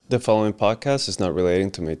The following podcast is not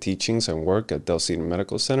relating to my teachings and work at Del Cedar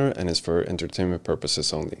Medical Center and is for entertainment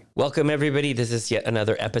purposes only. Welcome, everybody. This is yet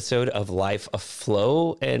another episode of Life of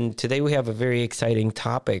Flow. And today we have a very exciting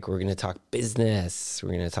topic. We're going to talk business. We're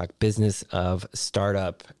going to talk business of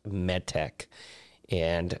startup medtech.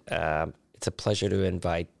 And it's a pleasure to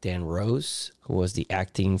invite Dan Rose, who was the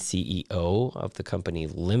acting CEO of the company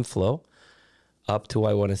LimFlow, up to,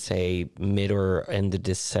 I want to say, mid or end of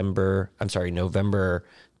November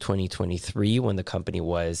 2023, when the company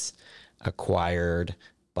was acquired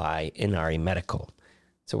by Inari Medical.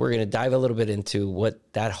 So we're going to dive a little bit into what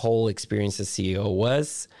that whole experience as CEO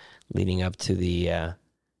was, leading up to the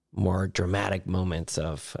more dramatic moments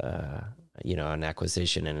of, an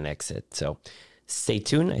acquisition and an exit. So stay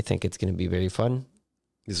tuned. I think it's going to be very fun.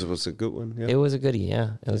 This was a good one. Yeah. It was a goodie.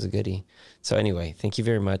 Yeah, it was a goodie. So anyway, thank you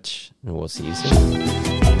very much, and we'll see you soon.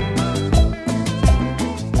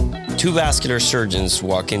 Two vascular surgeons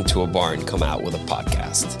walk into a bar and come out with a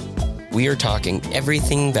podcast. We are talking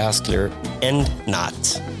everything vascular and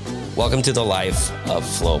not. Welcome to the Life of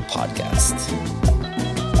Flow podcast.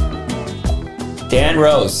 Dan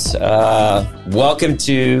Rose, welcome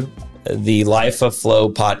to the Life of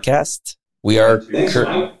Flow podcast. We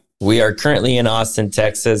are currently in Austin,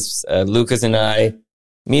 Texas. Lucas and I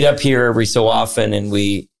meet up here every so often, and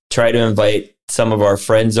we try to invite some of our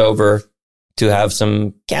friends over to have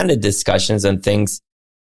some candid discussions on things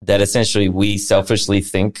that essentially we selfishly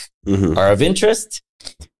think are of interest,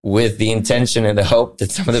 with the intention and the hope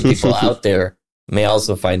that some of the people out there may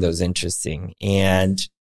also find those interesting. And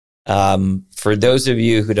for those of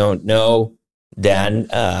you who don't know Dan,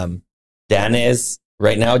 Dan is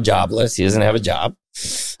right now jobless. He doesn't have a job.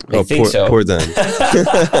 I think so. Poor Dan.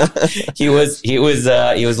 He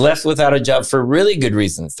was left without a job for really good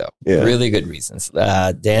reasons, though. Yeah. Really good reasons.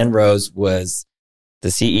 Dan Rose was the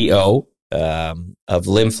CEO of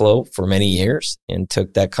LimFlow for many years and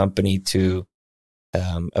took that company to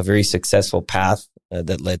a very successful path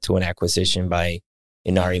that led to an acquisition by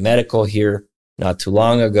Inari Medical here not too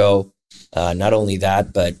long ago. Not only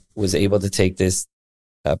that, but was able to take this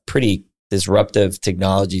pretty disruptive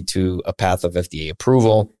technology to a path of FDA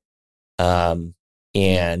approval,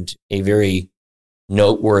 and a very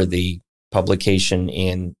noteworthy publication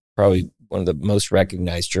in probably one of the most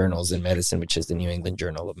recognized journals in medicine, which is the New England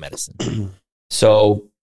Journal of Medicine. So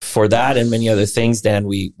for that and many other things, Dan,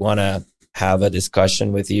 we want to have a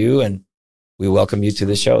discussion with you, and we welcome you to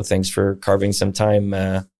the show. Thanks for carving some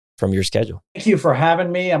time from your schedule. Thank you for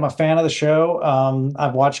having me. I'm a fan of the show.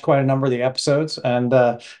 I've watched quite a number of the episodes, and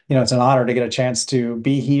it's an honor to get a chance to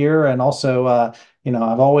be here. And also,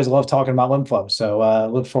 I've always loved talking about LimFlow, so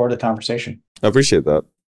look forward to the conversation. I appreciate that.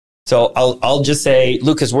 So I'll just say,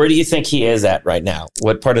 Lucas, where do you think he is at right now?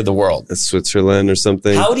 What part of the world? Switzerland or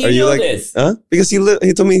something. How do you know this? Huh? Because he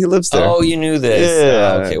told me he lives there. Oh, you knew this.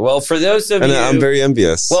 Yeah. Okay. Well, for those of you, I'm very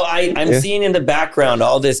envious. Well, I'm seeing in the background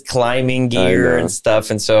all this climbing gear and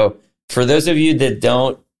stuff, and so for those of you that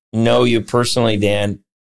don't know you personally, Dan,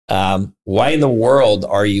 why in the world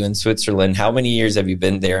are you in Switzerland? How many years have you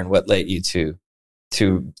been there, and what led you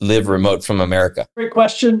to live remote from America? Great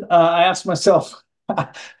question. I asked myself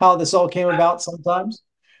how this all came about sometimes.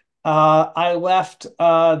 I left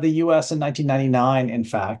the U.S. in 1999, in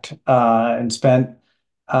fact, and spent,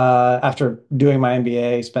 after doing my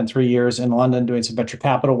MBA, spent 3 years in London doing some venture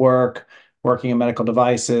capital work, working in medical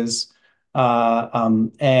devices,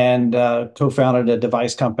 and co-founded a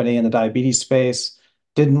device company in the diabetes space.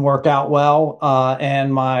 Didn't work out well.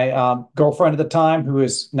 And my girlfriend at the time, who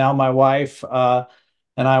is now my wife,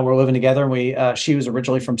 and I were living together, and she was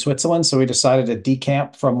originally from Switzerland, so we decided to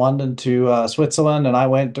decamp from London to Switzerland, and I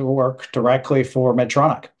went to work directly for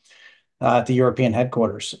Medtronic at the European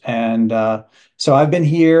headquarters. And so I've been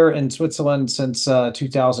here in Switzerland since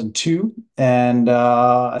 2002, and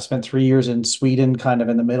I spent 3 years in Sweden, kind of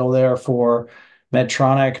in the middle there for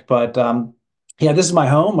Medtronic. But this is my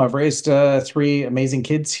home. I've raised 3 amazing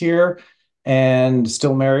kids here, and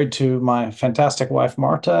still married to my fantastic wife,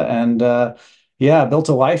 Marta, and built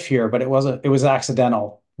a life here, but it was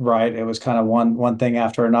accidental, right? It was kind of one thing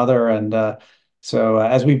after another. And so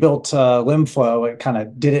as we built LimFlow, it kind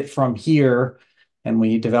of did it from here, and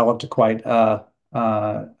we developed a quite,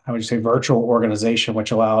 virtual organization, which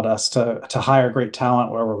allowed us to hire great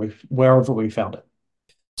talent wherever we found it.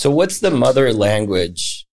 So what's the mother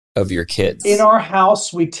language of your kids? In our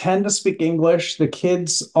house, we tend to speak English. The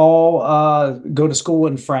kids all go to school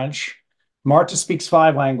in French. Marta speaks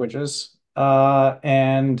 5 languages.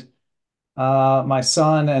 And My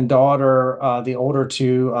son and daughter, the older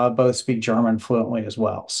two, both speak German fluently as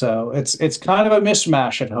well. So it's kind of a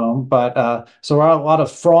mishmash at home, but so we're a lot of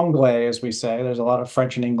franglais, as we say. There's a lot of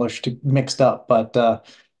French and English mixed up, but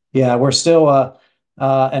yeah, we're still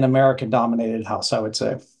an American-dominated house, I would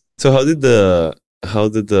say. So how did the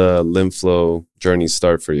LimFlow journey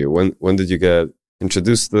start for you? When did you get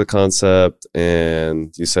introduced to the concept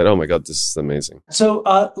and you said, "Oh my God, this is amazing"? So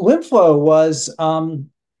LimFlow was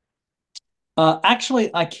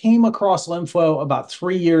actually, I came across LimFlow about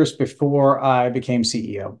 3 years before I became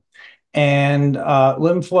CEO. And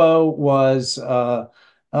LimFlow was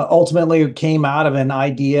ultimately came out of an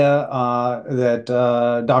idea that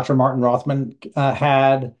Dr. Martin Rothman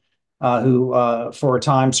had, who for a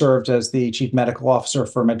time served as the chief medical officer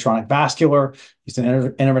for Medtronic Vascular. He's an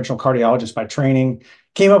interventional cardiologist by training.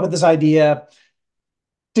 Came up with this idea,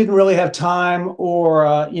 didn't really have time or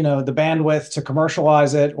the bandwidth to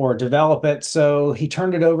commercialize it or develop it, so he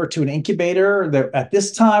turned it over to an incubator that at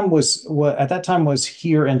that time was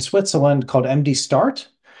here in Switzerland, called MD Start,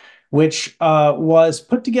 which was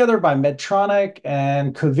put together by Medtronic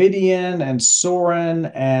and Covidian and Sorin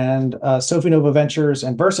and Sophie Nova Ventures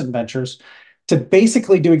and Versant Ventures, to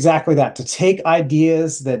basically do exactly that, to take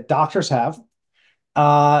ideas that doctors have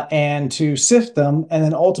and to sift them and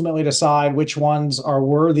then ultimately decide which ones are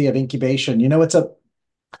worthy of incubation. It's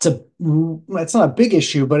not a big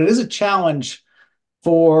issue, but it is a challenge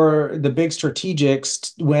for the big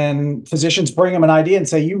strategics when physicians bring them an idea and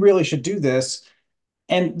say, you really should do this.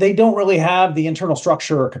 And they don't really have the internal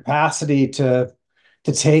structure or capacity to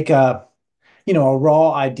take a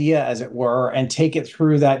raw idea, as it were, and take it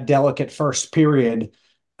through that delicate first period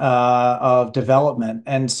of development.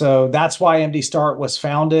 And so that's why MD Start was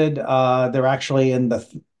founded. They're actually in the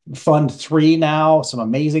Fund 3 now. Some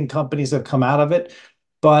amazing companies have come out of it.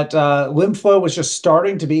 But LimFlow was just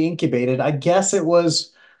starting to be incubated. I guess it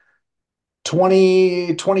was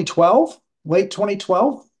 2012, late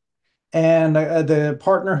 2012. And the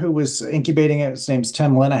partner who was incubating it, his name's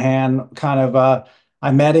Tim Linehan,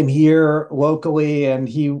 I met him here locally, and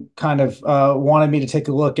he kind of wanted me to take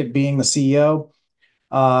a look at being the CEO.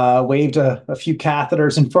 Waved a few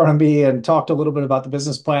catheters in front of me and talked a little bit about the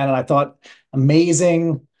business plan. And I thought,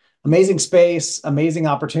 amazing space, amazing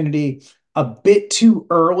opportunity. A bit too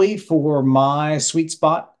early for my sweet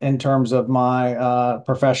spot in terms of my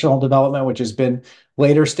professional development, which has been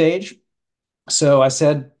later stage. So I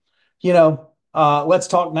said, let's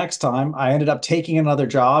talk next time. I ended up taking another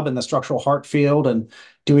job in the structural heart field and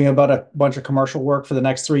doing about a bunch of commercial work for the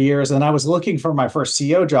next 3 years. And I was looking for my first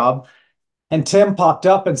CEO job. And Tim popped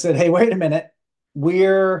up and said, "Hey, wait a minute. We've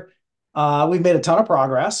made a ton of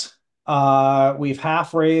progress. We've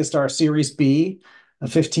half raised our Series B,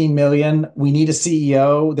 15 million. We need a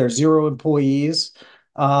CEO. There's 0 employees.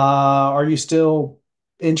 Are you still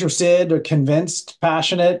interested or convinced,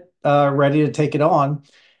 passionate, ready to take it on?"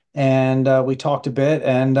 And we talked a bit,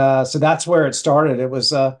 and so that's where it started. It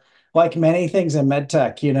was like many things in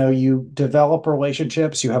medtech. You develop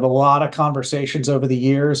relationships, you have a lot of conversations over the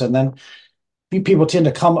years, and then people tend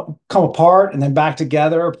to come apart and then back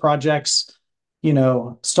together. Projects,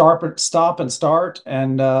 stop and start,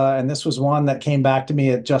 and this was one that came back to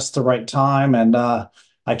me at just the right time. And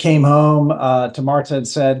I came home to Marta and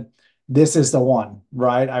said, "This is the one."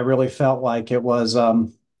 Right? I really felt like it was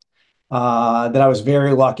that I was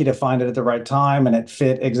very lucky to find it at the right time, and it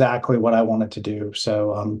fit exactly what I wanted to do.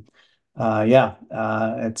 So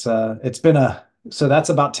it's been so that's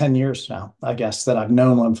about 10 years now, I guess, that I've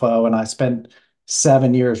known LimFlow, and I spent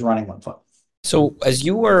 7 years running LimFlow. So as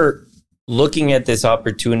you were looking at this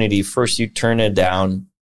opportunity, first you turn it down.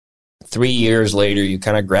 3 years later, you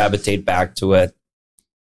kind of gravitate back to it.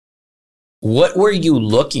 What were you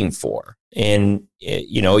looking for? And,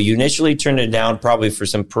 you initially turned it down probably for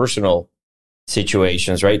some personal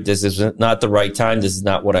situations, right? This is not the right time. This is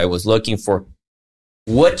not what I was looking for.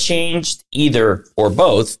 What changed, either or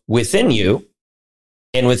both, within you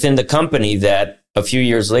and within the company that a few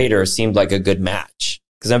years later seemed like a good match?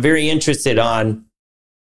 Because I'm very interested on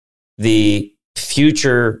the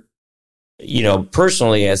future,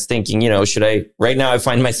 personally, as thinking, right now I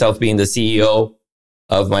find myself being the CEO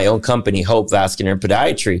of my own company, Hope Vascular and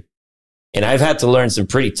Podiatry, and I've had to learn some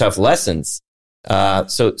pretty tough lessons.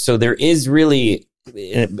 So there is really,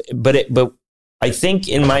 but I think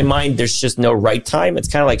in my mind, there's just no right time. It's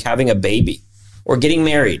kind of like having a baby or getting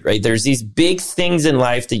married, right? There's these big things in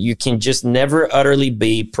life that you can just never utterly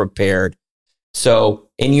be prepared. So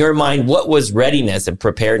in your mind, what was readiness and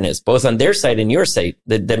preparedness, both on their side and your side,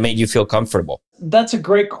 that made you feel comfortable? That's a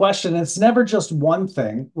great question. It's never just one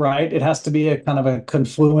thing, right? It has to be a kind of a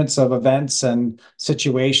confluence of events and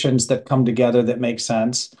situations that come together that make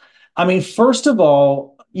sense. I mean, first of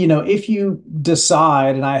all, if you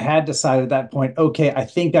decide, and I had decided at that point, okay, I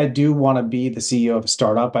think I do want to be the CEO of a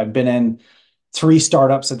startup. I'd been in 3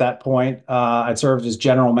 startups at that point. I'd served as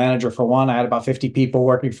general manager for one. I had about 50 people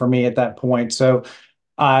working for me at that point. So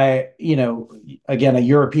again, a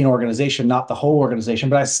European organization, not the whole organization,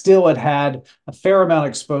 but I still had a fair amount of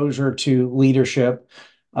exposure to leadership.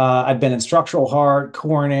 I'd been in structural heart,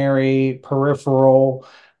 coronary, peripheral,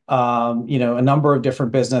 a number of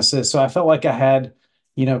different businesses. So I felt like I had,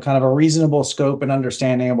 kind of a reasonable scope and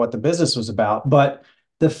understanding of what the business was about. But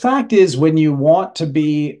the fact is, when you want to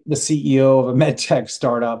be the CEO of a med tech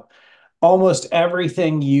startup, almost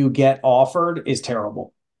everything you get offered is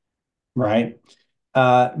terrible, right?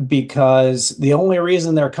 Because the only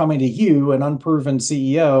reason they're coming to you, an unproven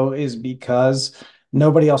CEO, is because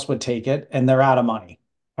nobody else would take it and they're out of money.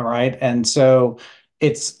 All right. And so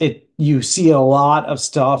you see a lot of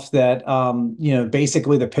stuff that,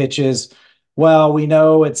 basically the pitch is, well, we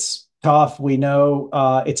know it's tough. We know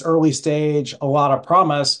it's early stage, a lot of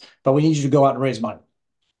promise, but we need you to go out and raise money.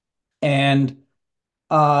 And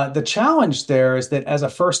the challenge there is that as a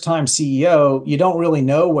first-time CEO, you don't really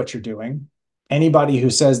know what you're doing. Anybody who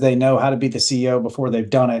says they know how to be the CEO before they've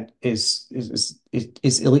done it is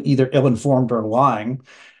either ill-informed or lying.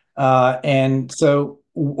 And so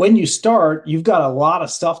when you start, you've got a lot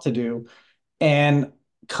of stuff to do, and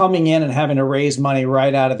coming in and having to raise money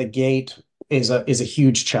right out of the gate is a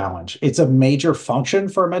huge challenge. It's a major function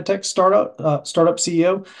for a medtech startup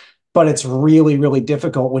CEO, but it's really, really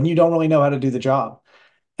difficult when you don't really know how to do the job.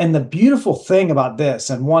 And the beautiful thing about this,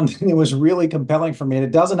 and one thing that was really compelling for me, and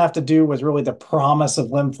it doesn't have to do with really the promise of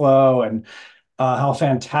LimFlow and how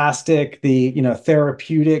fantastic the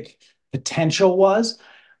therapeutic potential was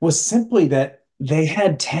simply that they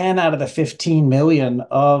had 10 out of the 15 million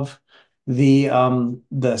of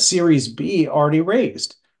the Series B already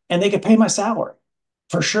raised, and they could pay my salary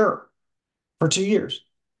for sure for 2 years.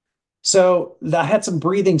 So I had some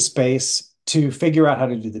breathing space to figure out how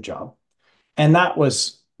to do the job, and that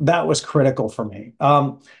was critical for me.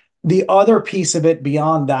 The other piece of it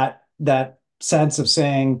beyond that sense of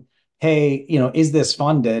saying, hey, is this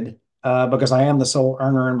funded? Because I am the sole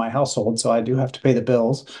earner in my household, so I do have to pay the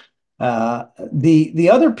bills. The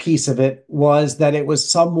other piece of it was that it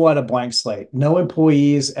was somewhat a blank slate. No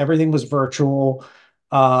employees, everything was virtual.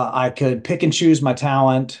 I could pick and choose my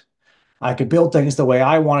talent. I could build things the way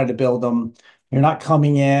I wanted to build them. You're not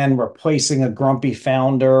coming in, replacing a grumpy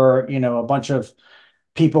founder, a bunch of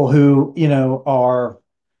people who, are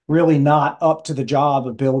really not up to the job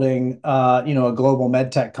of building, a global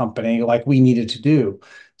med tech company like we needed to do.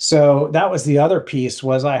 So that was the other piece.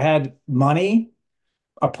 Was I had money,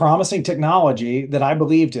 a promising technology that I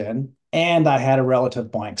believed in, and I had a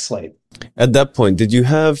relative blank slate. At that point, did you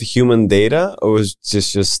have human data, or was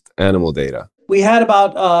this just animal data? We had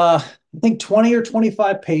about, I think 20 or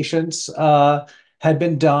 25 patients had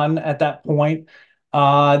been done at that point.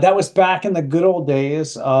 That was back in the good old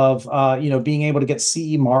days of, being able to get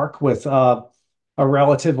CE mark with a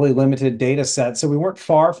relatively limited data set. So we weren't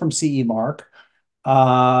far from CE mark.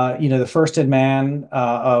 The first in man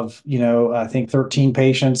of, I think 13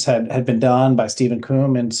 patients had been done by Stephen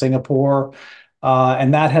Coombe in Singapore.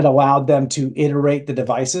 And that had allowed them to iterate the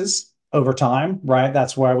devices over time, right?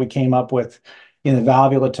 That's why we came up with, the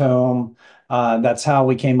valvulotome. That's how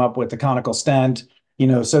we came up with the conical stent.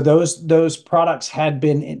 So those products had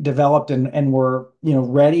been developed and were,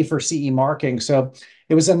 ready for CE marking. So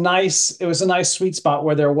it was a nice sweet spot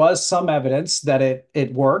where there was some evidence that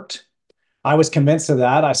it worked. I was convinced of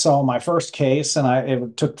that. I saw my first case, and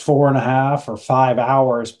it took 4.5 or 5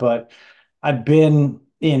 hours, but I'd been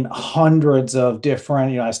in hundreds of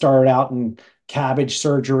different, I started out in CABG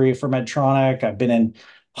surgery for Medtronic. I've been in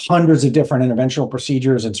hundreds of different interventional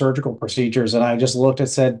procedures and surgical procedures. And I just looked and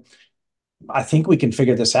said, I think we can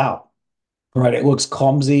figure this out, right? It looks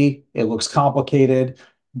clumsy. It looks complicated,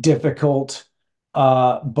 difficult,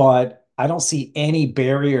 but I don't see any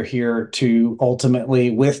barrier here to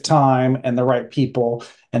ultimately, with time and the right people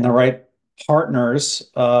and the right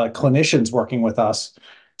partners, clinicians working with us,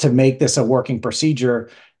 to make this a working procedure.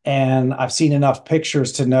 And I've seen enough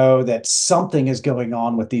pictures to know that something is going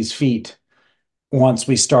on with these feet once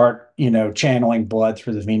we start, channeling blood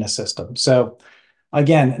through the venous system. So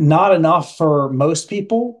again, not enough for most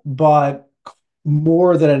people, but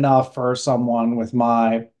more than enough for someone with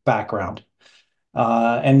my background.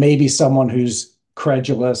 And maybe someone who's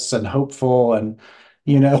credulous and hopeful and,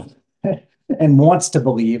 you know, and wants to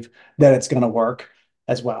believe that it's going to work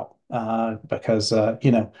as well. Because,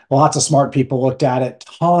 lots of smart people looked at it,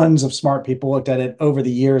 tons of smart people looked at it over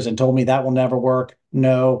the years and told me that will never work.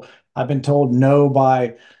 No, I've been told no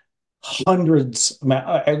by hundreds,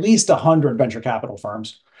 at least 100 venture capital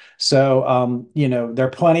firms. So, there are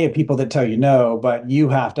plenty of people that tell you no, but you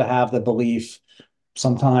have to have the belief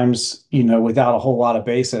sometimes, without a whole lot of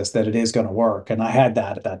basis that it is going to work. And I had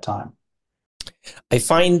that at that time. I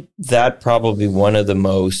find that probably one of the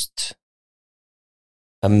most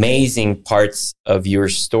amazing parts of your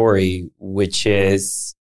story, which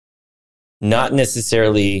is not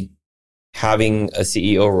necessarily having a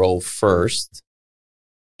CEO role first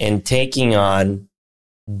and taking on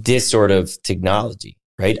this sort of technology,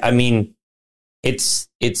 right? I mean, it's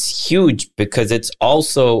huge because it's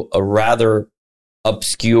also a rather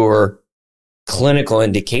obscure clinical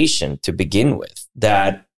indication to begin with,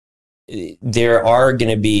 that there are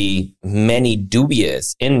going to be many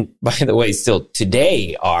dubious, and by the way, still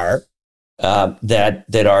today are,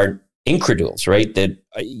 that are incredulous, right? That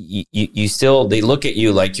you still, they look at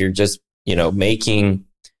you like you're just, making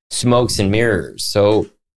smokes and mirrors. So,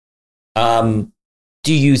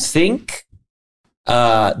 do you think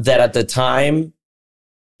that at the time,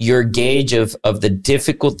 your gauge of the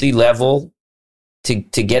difficulty level to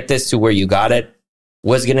get this to where you got it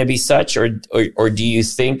was going to be such, or do you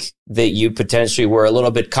think that you potentially were a little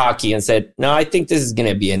bit cocky and said, no, I think this is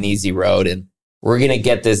going to be an easy road and we're going to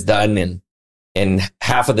get this done in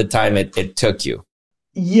half of the time it took you?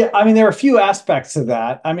 Yeah, I mean, there are a few aspects to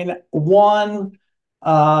that. I mean, one,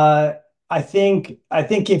 I think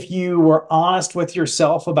if you were honest with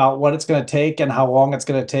yourself about what it's going to take and how long it's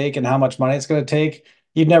going to take and how much money it's going to take,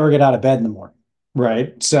 you'd never get out of bed in the morning,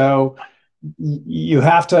 right? So you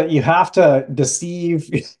have to deceive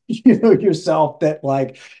yourself that,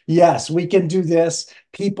 like, yes, we can do this.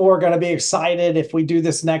 People are going to be excited if we do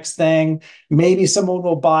this next thing. Maybe someone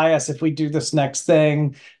will buy us if we do this next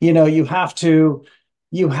thing. You have to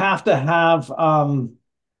have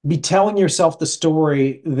be telling yourself the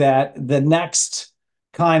story that the next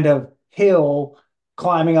kind of hill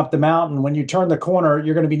climbing up the mountain, when you turn the corner,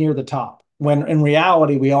 you're going to be near the top. When in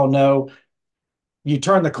reality, we all know you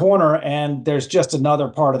turn the corner and there's just another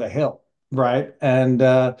part of the hill, right? And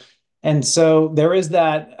so there is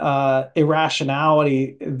that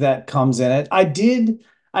irrationality that comes in it. I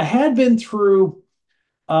had been through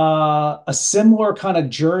a similar kind of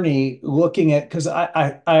journey looking at, because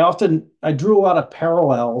I drew a lot of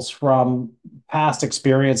parallels from past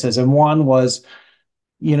experiences. And one was,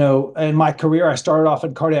 in my career, I started off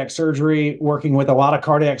in cardiac surgery, working with a lot of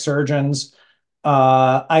cardiac surgeons.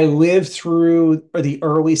 I lived through the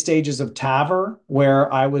early stages of TAVR,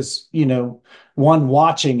 where I was,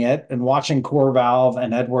 watching it and watching CoreValve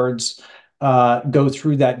and Edwards go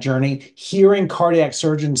through that journey, hearing cardiac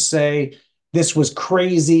surgeons say, this was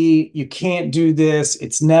crazy, you can't do this,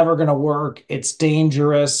 it's never going to work, it's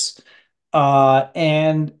dangerous,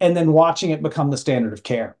 and then watching it become the standard of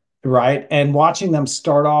care, right? And watching them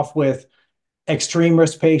start off with extreme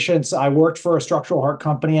risk patients. I worked for a structural heart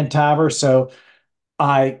company in TAVR, so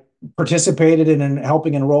I participated in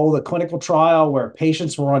helping enroll the clinical trial where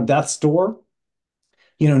patients were on death's door.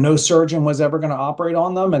 No surgeon was ever going to operate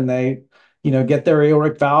on them, and they, get their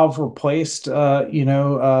aortic valve replaced,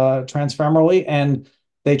 transfemorally, and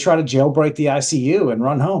they try to jailbreak the ICU and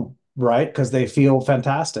run home, right? Because they feel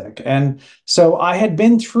fantastic. And so I had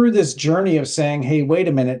been through this journey of saying, hey, wait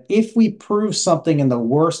a minute, if we prove something in the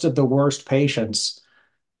worst of the worst patients,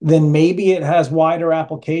 then maybe it has wider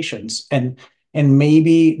applications, and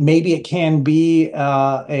maybe it can be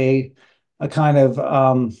a kind of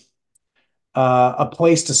a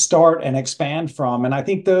place to start and expand from. And I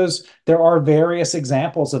think there are various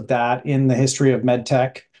examples of that in the history of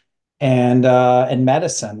medtech and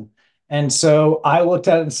medicine. And so I looked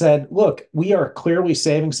at it and said, look, we are clearly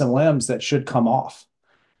saving some limbs that should come off.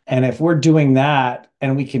 And if we're doing that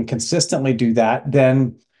and we can consistently do that,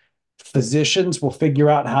 then physicians will figure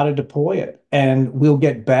out how to deploy it, and we'll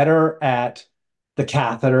get better at the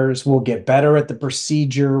catheters, we'll get better at the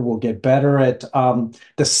procedure, we'll get better at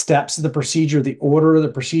the steps of the procedure, the order of the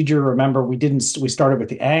procedure. Remember, we started with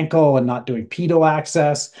the ankle and not doing pedal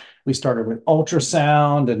access. We started with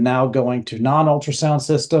ultrasound and now going to non-ultrasound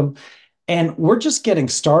system. And we're just getting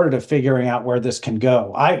started at figuring out where this can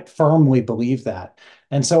go. I firmly believe that.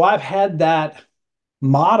 And so I've had that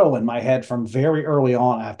model in my head from very early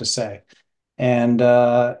on, I have to say. And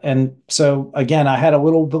so again, I had a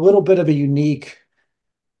little bit of a unique,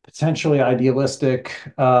 potentially idealistic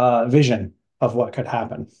vision of what could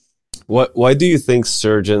happen. Why do you think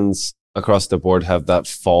surgeons across the board have that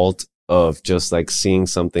fault of just like seeing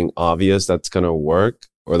something obvious that's going to work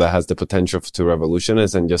or that has the potential to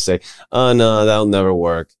revolutionize and just say, oh no, that'll never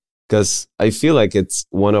work. Because I feel like it's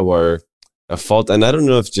one of our fault. And I don't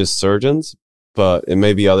know if just surgeons, but it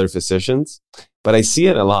may be other physicians, but I see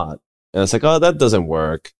it a lot. And it's like, oh, that doesn't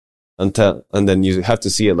work. And then you have to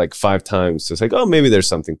see it like 5 times. So it's like, oh, maybe there's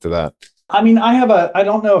something to that. I mean, I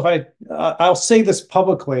don't know if I'll say this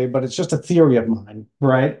publicly, but it's just a theory of mine,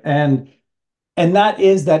 right? And that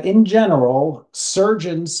is that in general,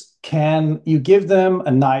 surgeons you give them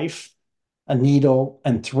a knife, a needle,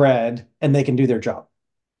 and thread, and they can do their job,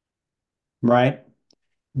 right?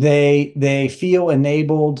 They feel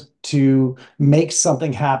enabled to make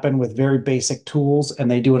something happen with very basic tools, and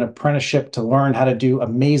they do an apprenticeship to learn how to do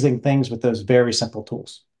amazing things with those very simple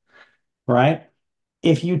tools, right?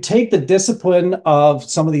 If you take the discipline of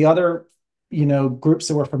some of the other, groups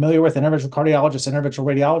that we're familiar with, interventional cardiologists, interventional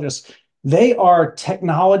radiologists, they are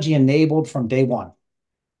technology enabled from day one,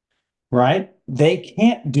 right? They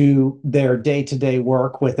can't do their day-to-day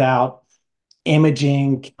work without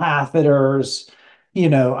imaging, catheters.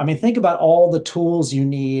 I mean, think about all the tools you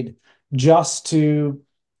need just to,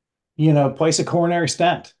 place a coronary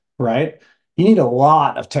stent, right? You need a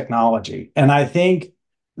lot of technology. And I think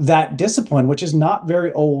that discipline, which is not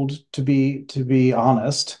very old, to be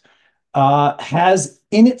honest, has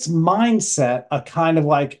in its mindset a kind of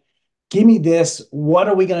like, give me this. What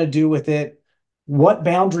are we going to do with it? What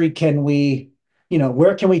boundary can we,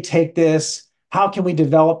 where can we take this? How can we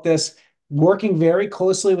develop this? Working very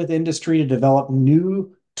closely with industry to develop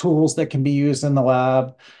new tools that can be used in the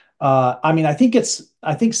lab. I mean, I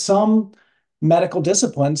think some medical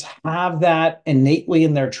disciplines have that innately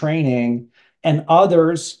in their training, and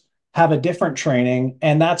others have a different training.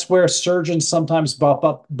 And that's where surgeons sometimes bump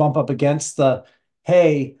up against the,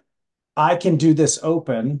 hey, I can do this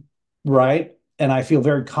open, right? And I feel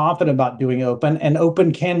very confident about doing open, and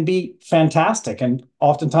open can be fantastic and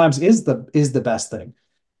oftentimes is the best thing.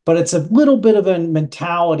 But it's a little bit of a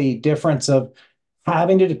mentality difference of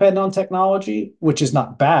having to depend on technology, which is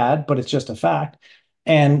not bad, but it's just a fact.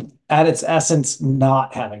 And at its essence,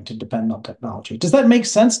 not having to depend on technology. Does that make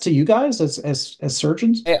sense to you guys as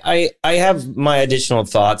surgeons? I have my additional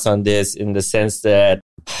thoughts on this in the sense that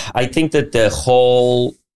I think that the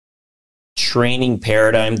whole training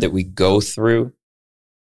paradigm that we go through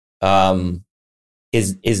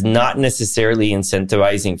is not necessarily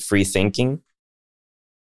incentivizing free thinking.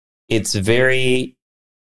 It's very,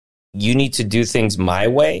 you need to do things my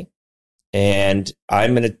way, and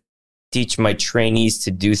I'm going to teach my trainees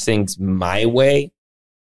to do things my way.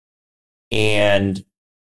 And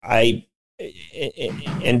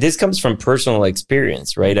this comes from personal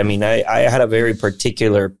experience, right? I mean, I had a very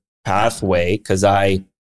particular pathway because I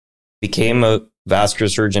became a vascular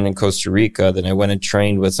surgeon in Costa Rica. Then I went and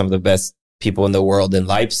trained with some of the best people in the world in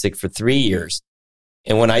Leipzig for 3 years.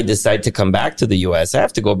 And when I decided to come back to the US, I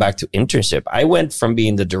have to go back to internship. I went from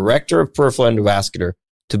being the director of peripheral endovascular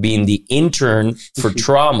to being the intern for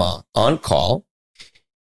trauma on call.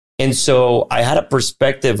 And so I had a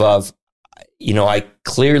perspective of, I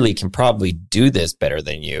clearly can probably do this better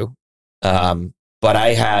than you. But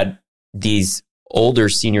I had these older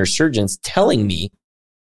senior surgeons telling me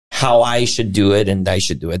how I should do it, and I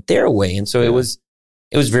should do it their way. And so it was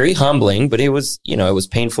very humbling, but it was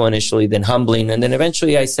painful initially, then humbling. And then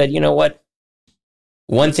eventually I said, you know what?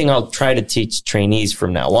 One thing I'll try to teach trainees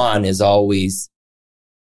from now on is always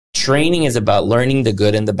training is about learning the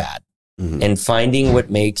good and the bad, and finding what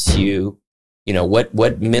makes you,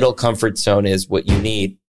 what middle comfort zone is what you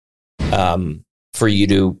need, for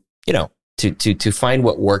you to find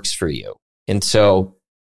what works for you. And so,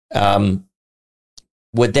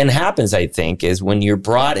 what then happens, I think, is when you're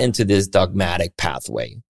brought into this dogmatic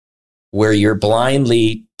pathway where you're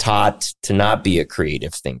blindly taught to not be a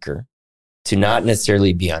creative thinker, to not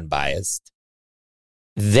necessarily be unbiased,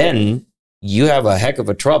 then you have a heck of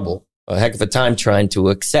a time trying to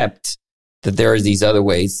accept that there are these other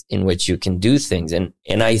ways in which you can do things. And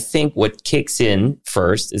I think what kicks in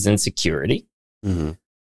first is insecurity. Mm-hmm.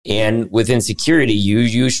 And with insecurity, you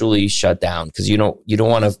usually shut down because you don't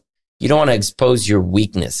want to expose your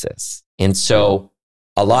weaknesses. And so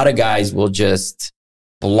a lot of guys will just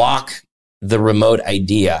block the remote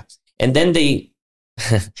idea. And then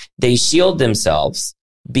they shield themselves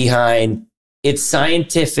behind it's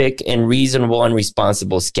scientific and reasonable and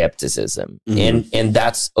responsible skepticism. Mm-hmm. And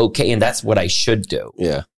that's okay. And that's what I should do.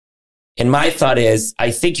 Yeah. And my thought is,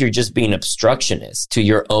 I think you're just being obstructionist to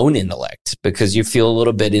your own intellect because you feel a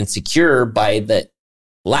little bit insecure by the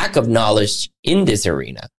lack of knowledge in this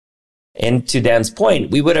arena. And to Dan's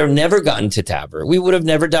point, we would have never gotten to TAVR. We would have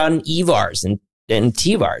never done EVARs and and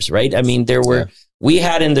TVARs, right? I mean, we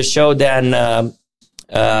had in the show then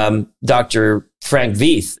Dr. Frank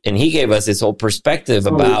Veith, and he gave us his whole perspective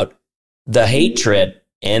about the hatred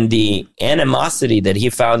and the animosity that he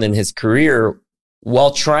found in his career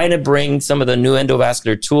while trying to bring some of the new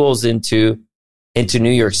endovascular tools into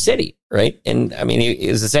New York City, right? And I mean, he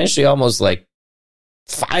was essentially almost like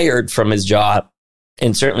fired from his job,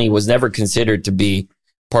 and certainly was never considered to be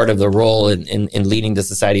part of the role in leading the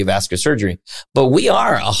Society of Vascular Surgery. But we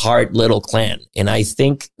are a hard little clan. And I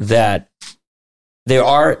think that there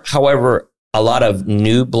are, however, a lot of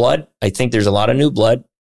new blood. I think there's a lot of new blood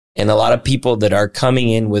and a lot of people that are coming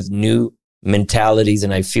in with new mentalities.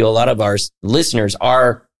 And I feel a lot of our listeners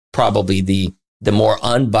are probably the more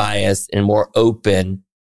unbiased and more open,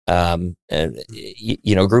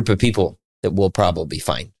 group of people that we'll probably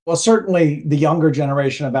find. Well, certainly the younger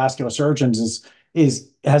generation of vascular surgeons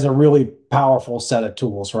has a really powerful set of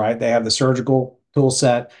tools, right? They have the surgical tool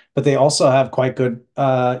set, but they also have quite good,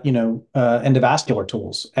 endovascular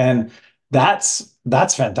tools, and that's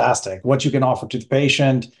fantastic. What you can offer to the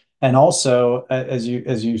patient, and also, as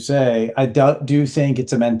you say, I do think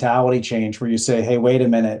it's a mentality change where you say, hey, wait a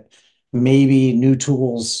minute, maybe new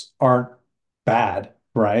tools aren't bad,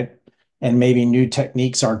 right? And maybe new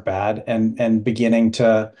techniques aren't bad, and beginning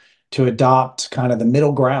to adopt kind of the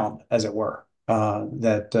middle ground, as it were,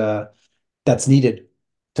 that's needed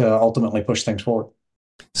to ultimately push things forward.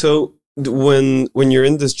 So when you're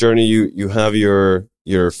in this journey, you have your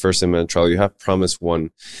first in-man trial, you have PROMISE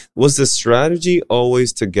 1. Was the strategy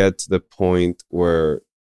always to get to the point where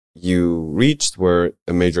you reached where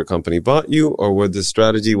a major company bought you, or where the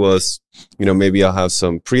strategy was, maybe I'll have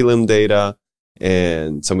some prelim data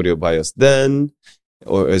and somebody will buy us then?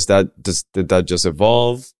 Or did that just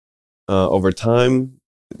evolve over time?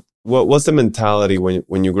 What's the mentality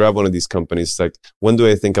when you grab one of these companies? Like, when do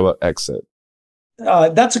I think about exit?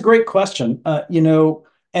 That's a great question.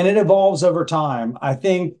 And it evolves over time. I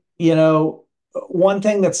think, one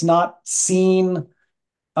thing that's not seen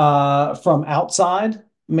from outside,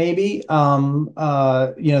 maybe,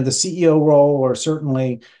 the CEO role, or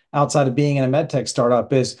certainly outside of being in a medtech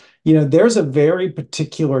startup, is, there's a very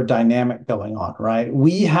particular dynamic going on, right?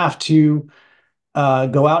 We have to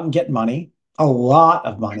go out and get money, a lot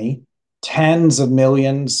of money, tens of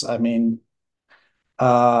millions. I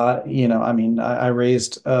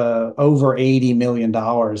raised over $80 million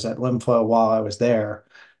at LimFlow while I was there,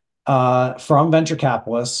 from venture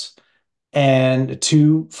capitalists, and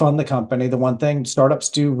to fund the company. The one thing startups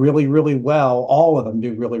do really, really well, all of them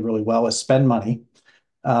do really, really well, is spend money.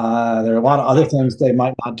 There are a lot of other things they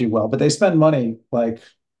might not do well, but they spend money like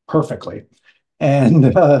perfectly.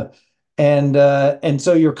 And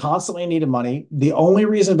so you're constantly needing money. The only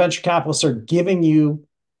reason venture capitalists are giving you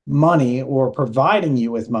money or providing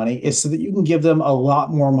you with money is so that you can give them a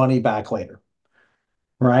lot more money back later,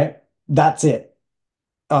 right? That's it.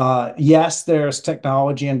 Yes, there's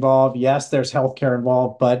technology involved. Yes, there's healthcare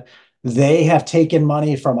involved, but they have taken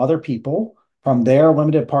money from other people, from their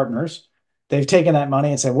limited partners. They've taken that money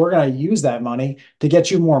and said, we're going to use that money to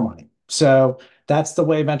get you more money. So that's the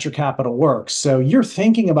way venture capital works. So you're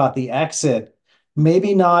thinking about the exit,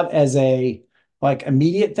 maybe not as a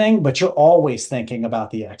immediate thing, but you're always thinking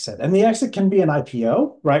about the exit. And the exit can be an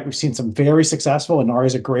IPO, right? We've seen some very successful, and Inari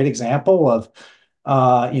is a great example of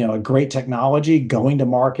a great technology going to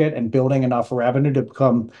market and building enough revenue to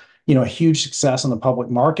become, a huge success in the public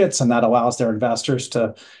markets, and that allows their investors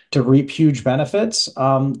to reap huge benefits.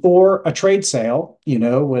 Or a trade sale,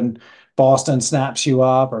 when Boston snaps you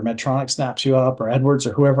up, or Medtronic snaps you up, or Edwards,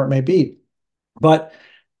 or whoever it may be. But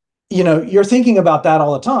you're thinking about that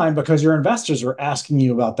all the time because your investors are asking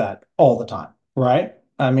you about that all the time, right?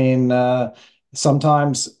 I mean,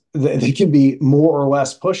 sometimes they can be more or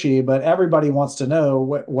less pushy, but everybody wants to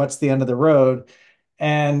know what's the end of the road.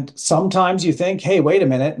 And sometimes you think, hey, wait a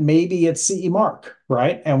minute, maybe it's CE mark,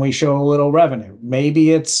 right? And we show a little revenue. Maybe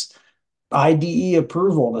it's IDE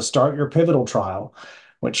approval to start your pivotal trial,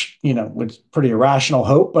 which, was pretty irrational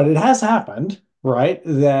hope, but it has happened, right?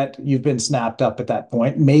 That you've been snapped up at that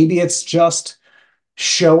point. Maybe it's just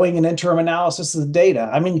showing an interim analysis of the data.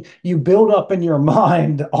 I mean, you build up in your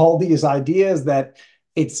mind all these ideas that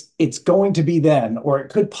it's going to be then, or it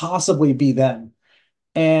could possibly be then.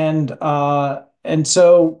 And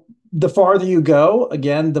so the farther you go,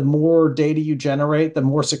 again, the more data you generate, the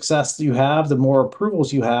more success you have, the more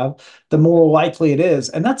approvals you have, the more likely it is.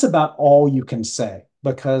 And that's about all you can say,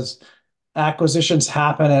 because acquisitions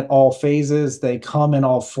happen at all phases. They come in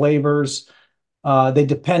all flavors. They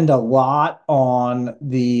depend a lot on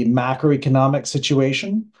the macroeconomic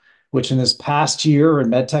situation, which in this past year in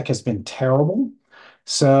medtech has been terrible.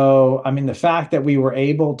 So, I mean, the fact that we were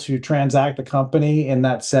able to transact the company in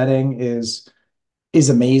that setting is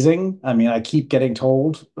amazing. I mean, I keep getting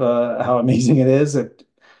told how amazing it is. It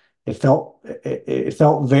felt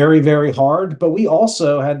very, very hard, but we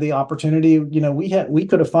also had the opportunity. We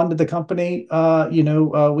could have funded the company.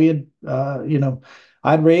 We had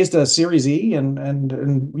I'd raised a Series E, and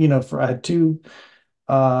I had two.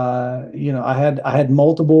 I had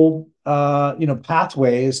multiple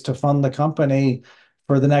pathways to fund the company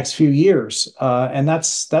for the next few years, and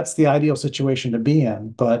that's the ideal situation to be in.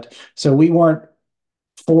 But so we weren't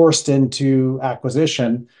forced into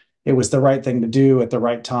acquisition. It was the right thing to do at the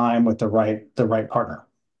right time with the right partner.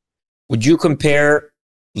 Would you compare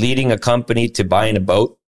leading a company to buying a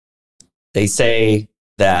boat? They say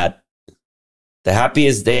that the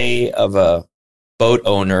happiest day of a boat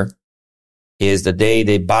owner is the day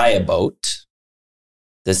they buy a boat.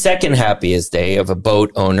 The second happiest day of a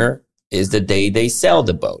boat owner is the day they sell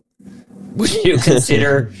the boat. Would you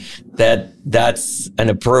consider that that's an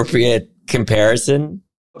appropriate comparison?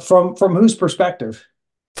 From whose perspective?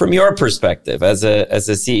 From your perspective as a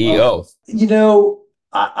CEO.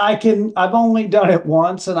 I've only done it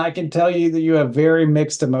once, and I can tell you that you have very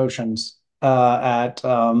mixed emotions at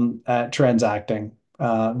transacting.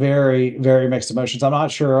 Very, very mixed emotions. I'm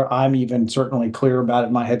not sure I'm even certainly clear about it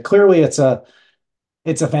in my head. Clearly, it's a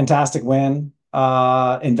fantastic win.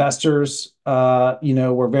 Investors,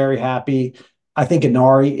 were very happy. I think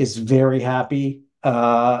Inari is very happy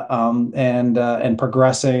and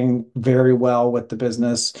progressing very well with the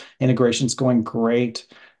business. Integration's going great.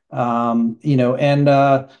 And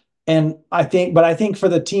I think for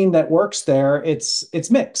the team that works there, it's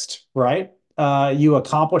mixed, right? You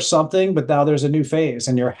accomplish something, but now there's a new phase,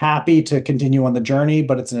 and you're happy to continue on the journey,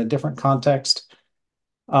 but it's in a different context.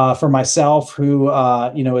 For myself, who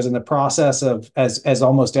is in the process of, as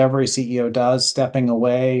almost every CEO does, stepping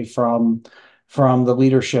away from the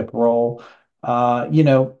leadership role.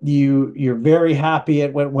 You're very happy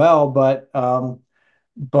it went well, but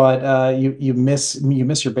you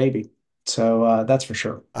miss your baby. So that's for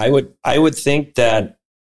sure. I would think that,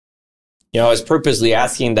 I was purposely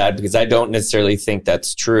asking that because I don't necessarily think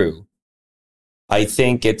that's true. I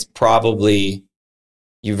think it's probably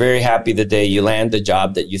you're very happy the day you land the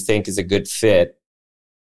job that you think is a good fit.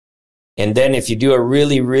 And then if you do a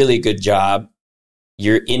really, really good job,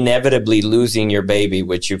 you're inevitably losing your baby,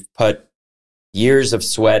 which you've put years of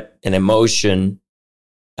sweat and emotion.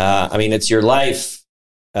 It's your life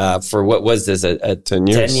for what was this, 10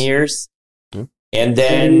 years. 10 years?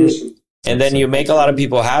 Mm-hmm. And then you make a lot of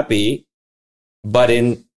people happy, but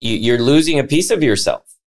you're losing a piece of yourself.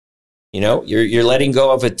 You're letting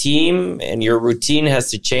go of a team, and your routine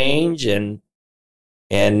has to change, and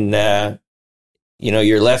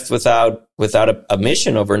you're left without a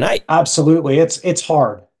mission overnight. Absolutely, it's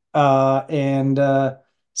hard,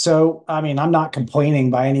 so I'm not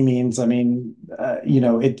complaining by any means.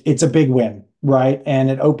 It's a big win, right? And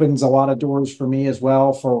it opens a lot of doors for me as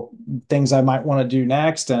well for things I might want to do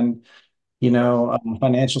next, and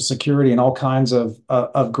financial security and all kinds of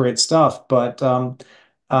great stuff, but.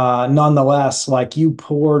 Nonetheless, like, you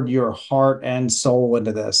poured your heart and soul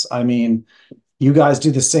into this. You guys do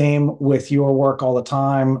the same with your work all the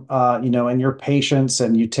time, and your patience,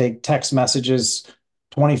 and you take text messages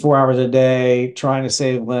 24 hours a day, trying to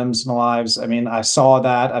save limbs and lives. I saw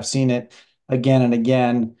that. I've seen it again and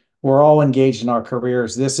again. We're all engaged in our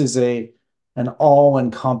careers. This is an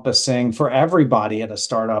all-encompassing, for everybody at a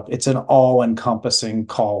startup, it's an all-encompassing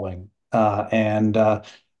calling.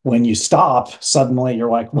 When you stop, suddenly you're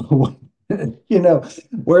like,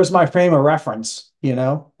 where's my frame of reference?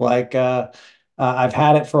 I've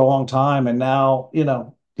had it for a long time, and now,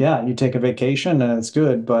 you take a vacation and it's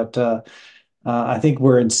good. But I think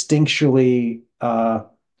we're instinctually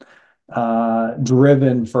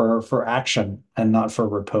driven for action and not for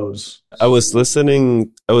repose. I was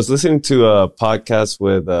listening to a podcast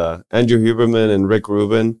with Andrew Huberman and Rick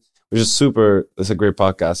Rubin, which is it's a great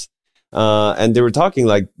podcast. And they were talking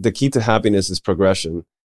like the key to happiness is progression,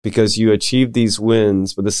 because you achieve these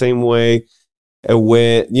wins, but the same way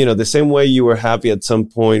you were happy at some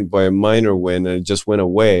point by a minor win and it just went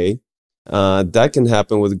away, that can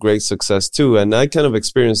happen with great success too. And I kind of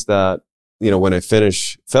experienced that, when I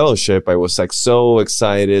finished fellowship, I was like so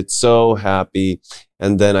excited, so happy.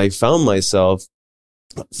 And then I found myself,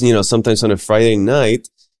 sometimes on a Friday night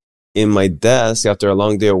in my desk after a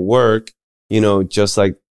long day of work, just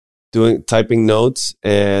like typing notes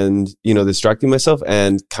and, distracting myself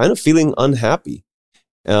and kind of feeling unhappy.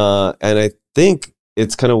 And I think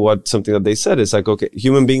it's kind of something that they said is like, okay,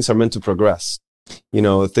 human beings are meant to progress.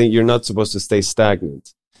 You're not supposed to stay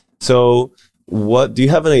stagnant. So what do you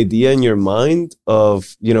have an idea in your mind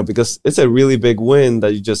of, because it's a really big win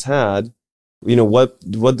that you just had,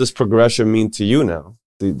 what does progression mean to you now?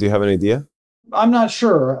 Do you have an idea? I'm not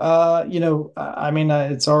sure. I mean,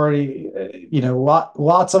 it's already,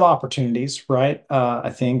 lots of opportunities, right? I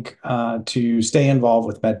think to stay involved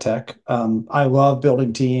with medtech. I love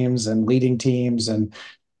building teams and leading teams, and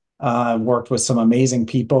I've worked with some amazing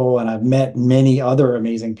people, and I've met many other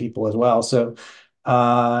amazing people as well. So,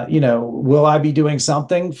 will I be doing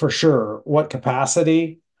something? For sure. What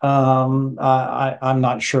capacity? I'm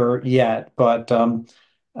not sure yet, but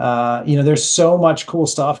there's so much cool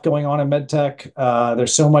stuff going on in medtech.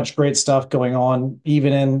 There's so much great stuff going on,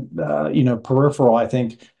 even in peripheral. I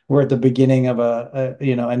think we're at the beginning of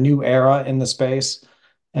a new era in the space,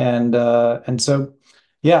 and so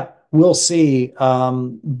yeah, we'll see.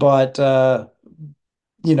 But I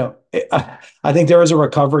think there is a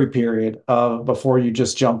recovery period before you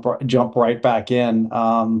just jump right back in,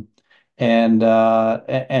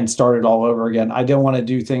 and start it all over again. I don't want to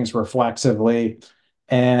do things reflexively,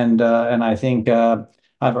 and I think I've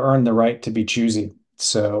earned the right to be choosy.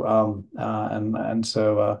 So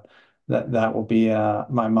that will be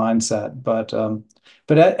my mindset. But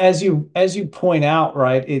as you point out,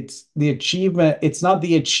 right, it's the achievement. It's not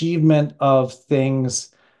the achievement of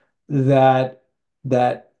things that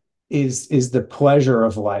that is the pleasure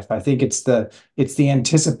of life. I think it's the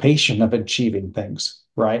anticipation of achieving things,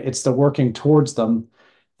 right? It's the working towards them.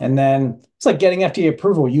 And then it's like getting FDA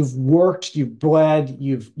approval. You've worked, you've bled,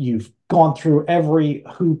 you've gone through every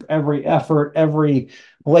hoop, every effort, every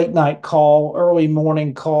late night call, early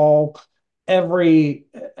morning call, everything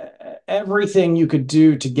you could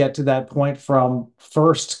do to get to that point, from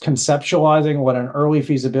first conceptualizing what an early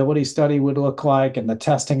feasibility study would look like and the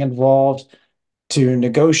testing involved, to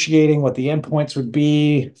negotiating what the endpoints would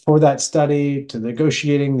be for that study, to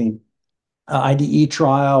negotiating the IDE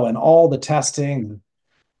trial and all the testing,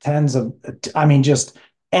 I mean, just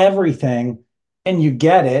everything. And you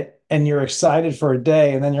get it and you're excited for a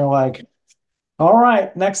day. And then you're like, all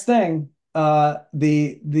right, next thing.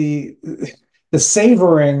 The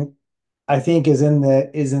savoring, I think, is in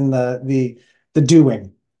the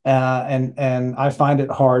doing. And I find it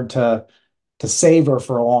hard to savor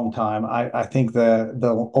for a long time. I think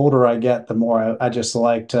the older I get, the more I just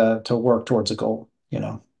like to work towards a goal,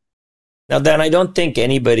 Now, Dan, I don't think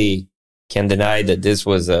anybody can deny that this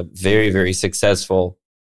was a very, very successful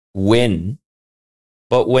win.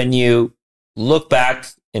 But when you look back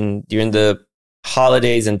during the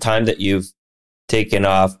holidays and time that you've taken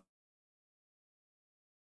off,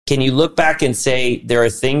 can you look back and say there are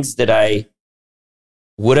things that I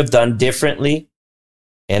would have done differently,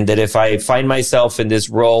 and that if I find myself in this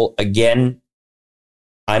role again,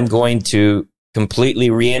 I'm going to completely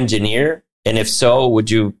re-engineer? And if so, would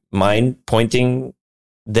you mind pointing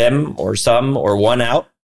them or some or one out?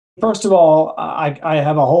 First of all, I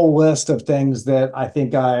have a whole list of things that I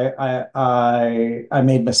think I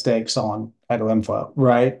made mistakes on at LimFlow,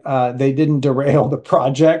 right? They didn't derail the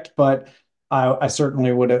project, but I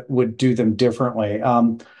certainly would do them differently.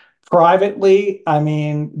 Privately, I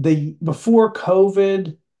mean, before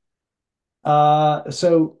COVID,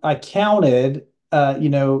 so I counted,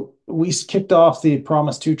 we kicked off the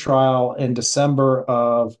Promise 2 trial in December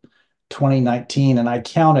of 2019, and I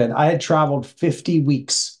counted, I had traveled 50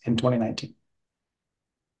 weeks in 2019.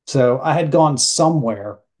 So I had gone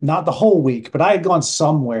somewhere, not the whole week, but I had gone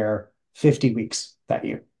somewhere 50 weeks that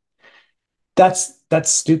year. That's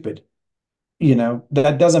stupid.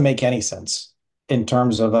 That doesn't make any sense in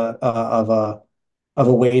terms of a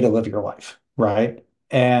way to live your life, right?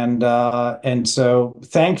 And so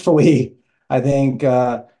thankfully, I think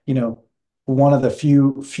one of the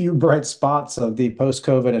few bright spots of the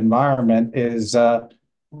post-COVID environment is the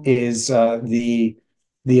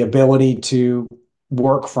ability to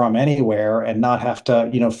work from anywhere and not have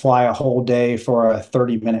to fly a whole day for a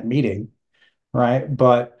 30-minute meeting, right?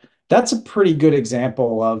 But that's a pretty good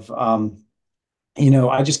example of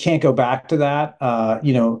I just can't go back to that. I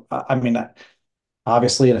mean,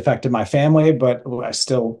 obviously it affected my family, but I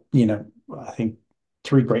still, I think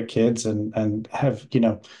 3 great kids, and have,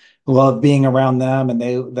 love being around them, and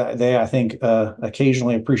they I think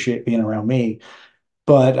occasionally appreciate being around me.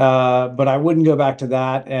 But I wouldn't go back to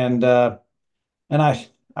that, and I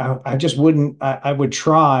just wouldn't. I would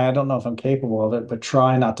try. I don't know if I'm capable of it, but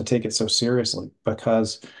try not to take it so seriously,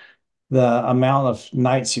 because the amount of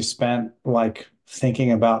nights you spent like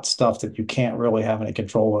thinking about stuff that you can't really have any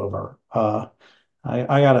control over.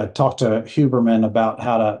 I got to talk to Huberman about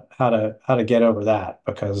how to get over that,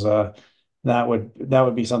 because that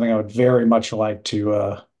would be something I would very much like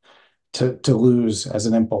to lose as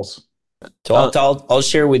an impulse. So I'll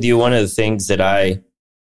share with you one of the things that I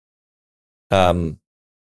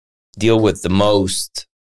deal with the most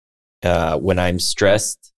when I'm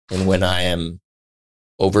stressed and when I am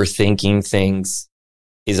overthinking things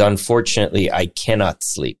is, unfortunately, I cannot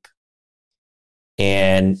sleep.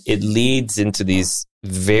 And it leads into these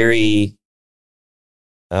very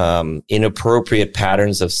inappropriate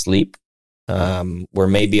patterns of sleep, where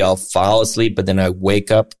maybe I'll fall asleep, but then I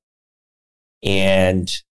wake up,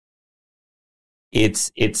 and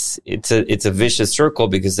it's a vicious circle,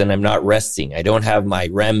 because then I'm not resting. I don't have my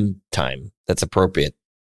REM time that's appropriate.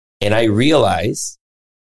 And I realize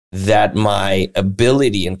that my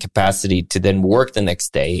ability and capacity to then work the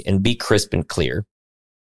next day and be crisp and clear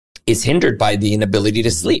is hindered by the inability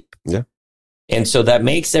to sleep. Yeah. And so that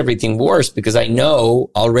makes everything worse, because I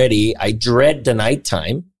know already I dread the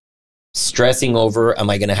nighttime, stressing over, am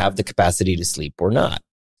I going to have the capacity to sleep or not?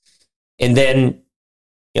 And then,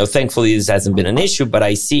 thankfully this hasn't been an issue, but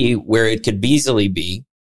I see where it could easily be,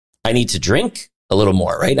 I need to drink a little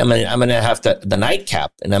more, right? I'm going to have to, the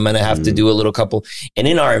nightcap, and I'm going to have to do a little couple. And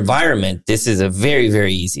in our environment, this is a very,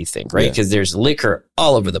 very easy thing, right? Because there's liquor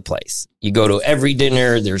all over the place. You go to every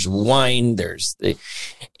dinner, there's wine,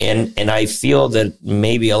 and I feel that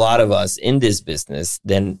maybe a lot of us in this business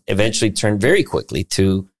then eventually turn very quickly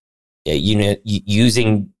to,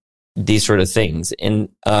 using these sort of things. And,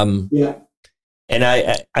 and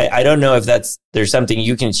I don't know if there's something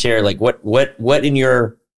you can share, like what in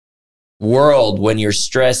your world, when you're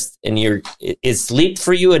stressed and is sleep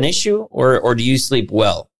for you an issue, or do you sleep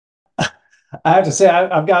well? I have to say,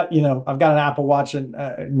 I've got an Apple Watch, and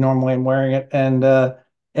normally I'm wearing it, and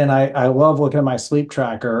I love looking at my sleep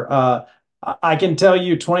tracker. I can tell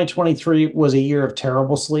you 2023 was a year of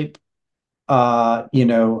terrible sleep.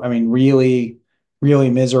 Really, really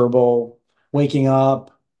miserable, waking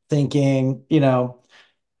up, thinking, as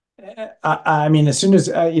soon as,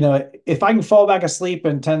 if I can fall back asleep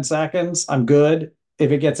in 10 seconds, I'm good.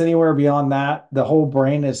 If it gets anywhere beyond that, the whole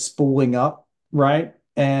brain is spooling up, right?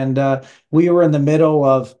 And we were in the middle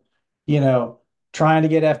of, trying to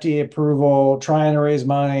get FDA approval, trying to raise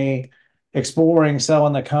money, exploring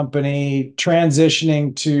selling the company,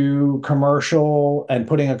 transitioning to commercial and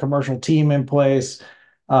putting a commercial team in place,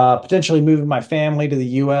 potentially moving my family to the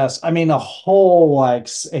US. A whole,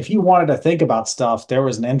 if you wanted to think about stuff, there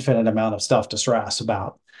was an infinite amount of stuff to stress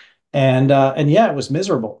about. And yeah, it was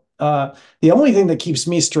miserable. The only thing that keeps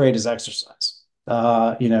me straight is exercise,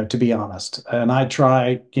 to be honest. And I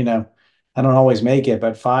try, I don't always make it,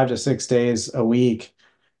 but 5 to 6 days a week,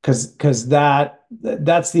 because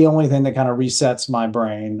that's the only thing that kind of resets my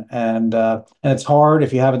brain. And it's hard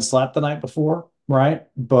if you haven't slept the night before, right?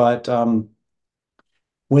 But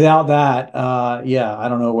without that, I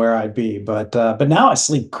don't know where I'd be. But now I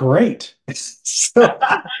sleep great. So,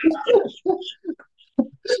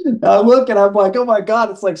 I look and I'm like, oh my God,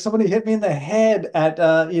 it's like somebody hit me in the head at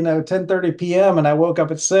 10:30 p.m. and I woke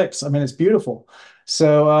up at 6. It's beautiful.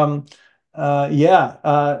 So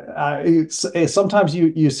sometimes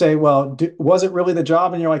you say, well, was it really the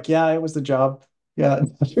job? And you're like, yeah, it was the job. Yeah.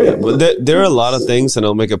 Well, there are a lot of things, and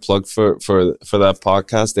I'll make a plug for that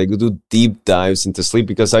podcast. They do deep dives into sleep,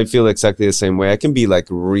 because I feel exactly the same way. I can be like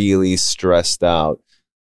really stressed out,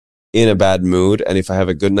 in a bad mood, and if I have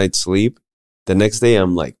a good night's sleep, the next day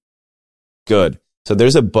I'm like good. So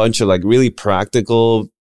there's a bunch of like really practical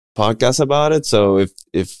podcasts about it. So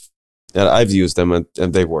if I've used them and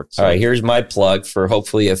they work. So. All right, here's my plug for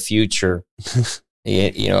hopefully a future,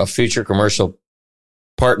 a future commercial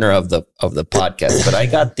partner of the podcast. But I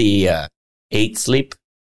got the 8 Sleep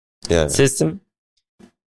system.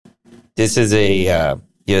 This is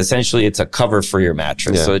essentially it's a cover for your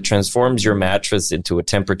mattress. Yeah. So it transforms your mattress into a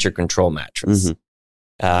temperature control mattress.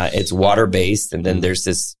 Mm-hmm. It's water-based, and then there's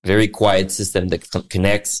this very quiet system that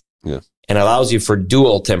connects and allows you for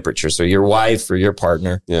dual temperature. So your wife or your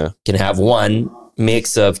partner can have one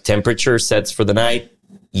mix of temperature sets for the night.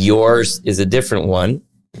 Yours is a different one.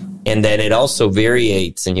 And then it also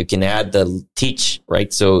variates, and you can add the teach,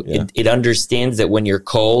 right? So it understands that when you're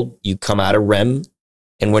cold, you come out of REM,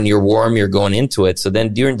 and when you're warm, you're going into it. So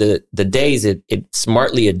then during the days, it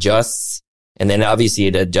smartly adjusts. And then obviously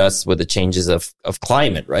it adjusts with the changes of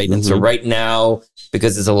climate, right? Mm-hmm. And so right now,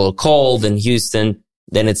 because it's a little cold in Houston,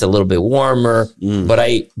 then it's a little bit warmer.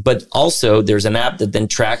 Mm. But also there's an app that then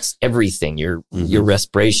tracks everything, your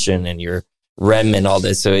respiration and your REM and all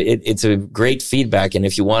this. So it's a great feedback. And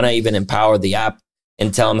if you want to even empower the app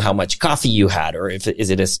and tell them how much coffee you had, or is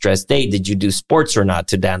it a stress day? Did you do sports or not,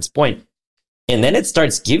 to Dan's point? And then it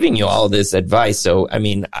starts giving you all this advice. So, I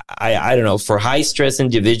don't know, for high stress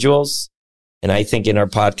individuals, and I think in our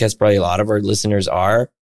podcast, probably a lot of our listeners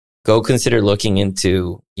are, go consider looking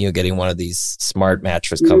into, getting one of these smart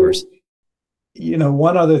mattress covers.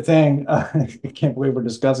 One other thing, I can't believe we're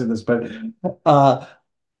discussing this, but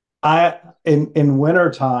in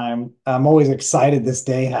wintertime, I'm always excited this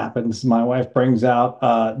day happens. My wife brings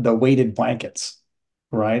out the weighted blankets,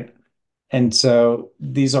 right? And so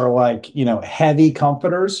these are like, heavy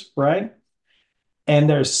comforters, right? And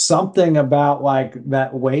there's something about like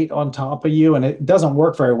that weight on top of you, and it doesn't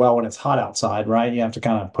work very well when it's hot outside, right? You have to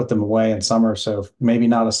kind of put them away in summer. So maybe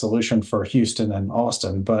not a solution for Houston and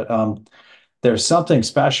Austin, but there's something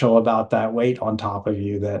special about that weight on top of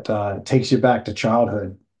you that takes you back to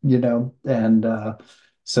childhood, and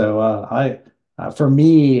for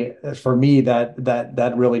me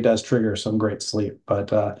that really does trigger some great sleep.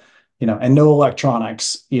 But and no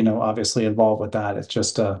electronics, obviously involved with that. It's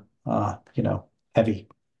just heavy.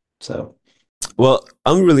 So, well,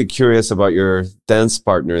 I'm really curious about your dance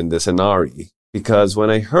partner in this, Inari, because when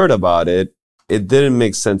I heard about it, it didn't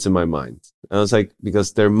make sense in my mind. I was like,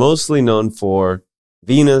 because they're mostly known for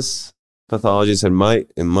venous pathologies in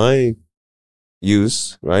my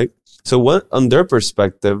use, right? So what, on their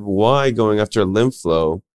perspective, why going after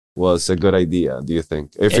LimFlow was a good idea, do you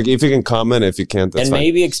think? If you can comment, if you can't, that's fine. And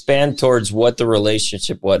maybe expand towards what the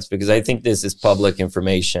relationship was, because I think this is public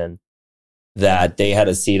information that they had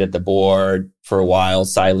a seat at the board for a while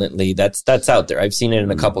silently. That's out there. I've seen it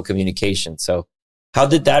in a couple communications. So how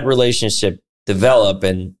did that relationship develop?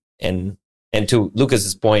 And to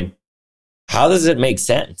Lucas's point, how does it make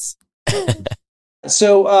sense?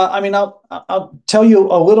 So, I'll tell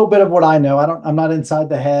you a little bit of what I know. I'm not inside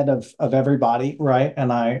the head of everybody, right?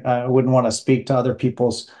 And I wouldn't want to speak to other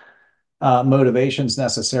people's motivations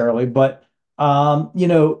necessarily, but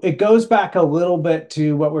it goes back a little bit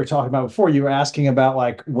to what we were talking about before. You were asking about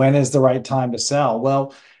like, when is the right time to sell?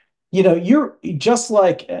 Well, you're just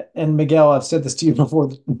like, and Miguel, I've said this to you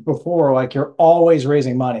before, like you're always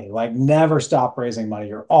raising money, like never stop raising money.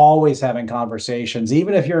 You're always having conversations.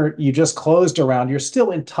 Even if you just closed a round, you're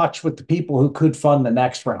still in touch with the people who could fund the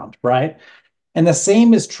next round, right? And the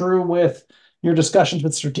same is true with your discussions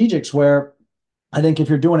with strategics, where I think if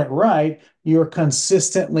you're doing it right, you're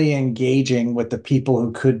consistently engaging with the people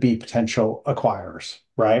who could be potential acquirers,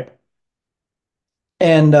 right?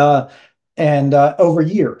 And over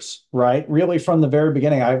years, right? Really from the very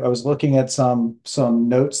beginning, I was looking at some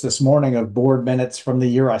notes this morning of board minutes from the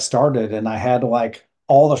year I started, and I had like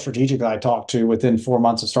all the strategic I talked to within 4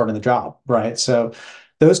 months of starting the job, right? So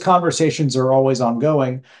those conversations are always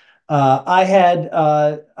ongoing. I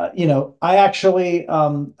actually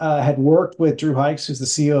had worked with Drew Hikes, who's the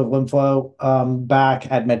CEO of LimFlow, back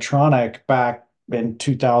at Medtronic back in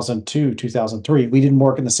 2002, 2003. We didn't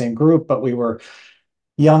work in the same group, but we were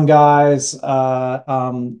young guys. He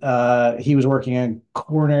was working in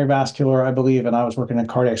coronary vascular, I believe, and I was working in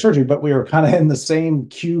cardiac surgery, but we were kind of in the same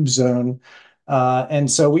cube zone. And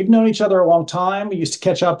so we've known each other a long time. We used to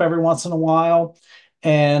catch up every once in a while.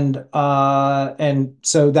 And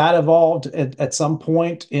so that evolved at some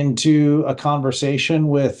point into a conversation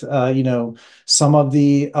with, some of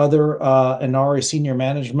the other Inari senior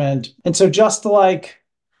management. And so just like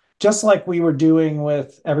we were doing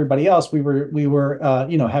with everybody else, we were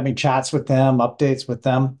having chats with them, updates with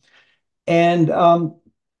them. And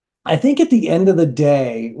I think at the end of the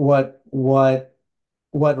day, what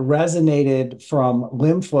resonated from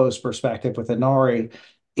LimFlow's perspective with Inari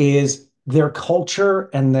is their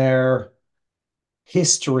culture and their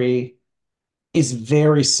history is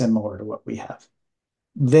very similar to what we have.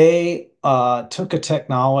 They took a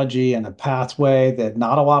technology and a pathway that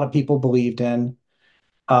not a lot of people believed in.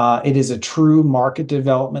 It is a true market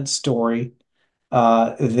development story.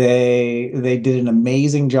 They did an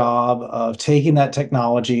amazing job of taking that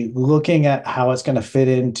technology, looking at how it's going to fit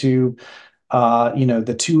into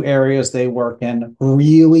the two areas they work in,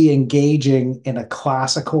 really engaging in a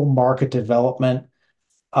classical market development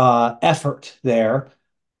effort there,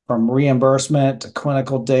 from reimbursement to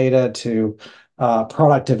clinical data to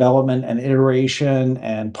product development and iteration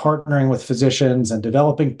and partnering with physicians and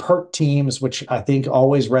developing PERT teams, which I think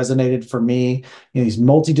always resonated for me. These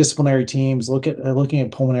multidisciplinary teams looking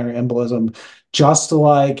at pulmonary embolism, just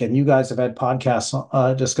like, and you guys have had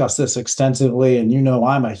podcasts discuss this extensively, and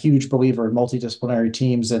I'm a huge believer in multidisciplinary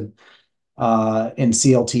teams and in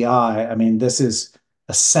CLTI. I mean, this is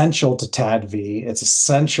essential to TADV. It's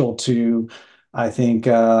essential to, I think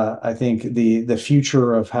the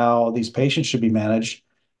future of how these patients should be managed.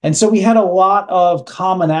 And so we had a lot of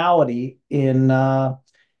commonality in how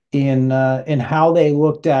they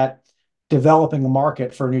looked at developing a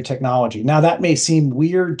market for a new technology. Now that may seem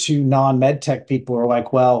weird to non-med tech people who are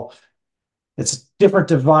like, well, it's a different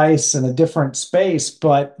device and a different space,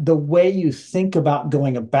 but the way you think about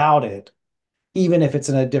going about it, even if it's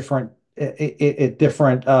in a different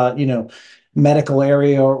medical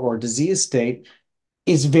area or disease state,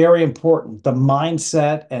 is very important. The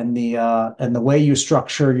mindset and the way you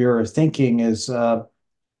structure your thinking is there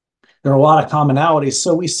are a lot of commonalities.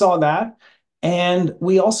 So we saw that, and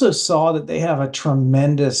we also saw that they have a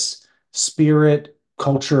tremendous spirit,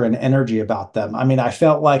 culture, and energy about them. I mean, I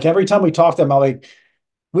felt like every time we talked to them, I'm like,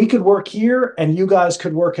 we could work here and you guys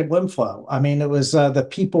could work at LimFlow. I mean, it was the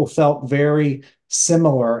people felt very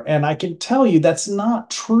similar. And I can tell you that's not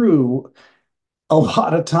true a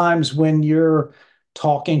lot of times when you're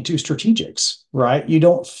talking to strategics, right? You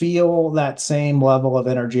don't feel that same level of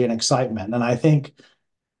energy and excitement. And I think,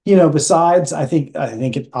 besides,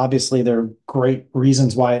 obviously there are great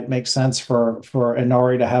reasons why it makes sense for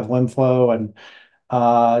Inari to have LimFlow, and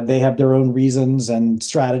they have their own reasons and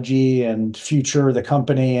strategy and future of the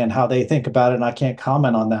company and how they think about it, and I can't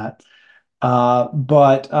comment on that.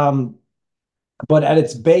 But at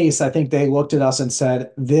its base, I think they looked at us and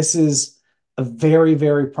said, this is a very,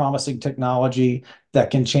 very promising technology that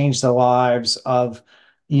can change the lives of,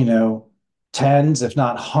 tens, if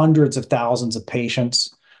not hundreds of thousands of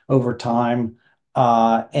patients over time.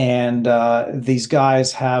 And these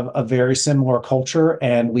guys have a very similar culture,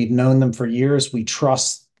 and we've known them for years. We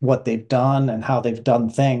trust what they've done and how they've done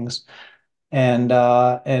things. And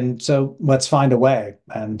so let's find a way.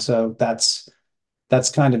 And so that's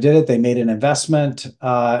kind of did it. They made an investment,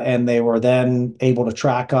 and they were then able to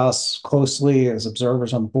track us closely as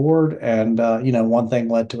observers on board. And one thing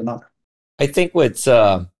led to another. I think what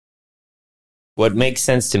makes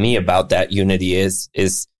sense to me about that unity is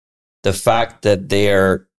the fact that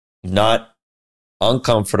they're not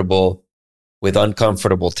uncomfortable with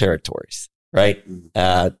uncomfortable territories, right?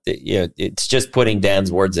 It's just putting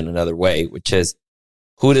Dan's words in another way, which is,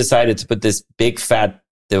 who decided to put this big fat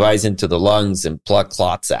device into the lungs and pluck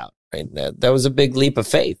clots out, right? That was a big leap of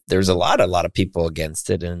faith. There's a lot of people against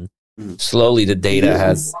it, and slowly the data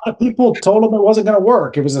has. A lot of people told them it wasn't going to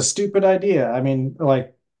work. It was a stupid idea. I mean,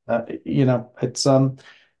 it's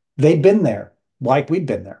they've been there, like we've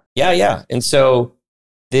been there. Yeah. And so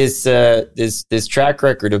this track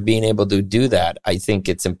record of being able to do that, I think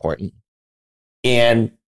it's important.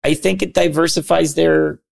 And I think it diversifies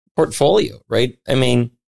their portfolio, right? I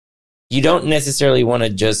mean, you don't necessarily want to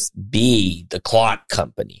just be the clot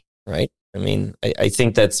company, right? I mean, I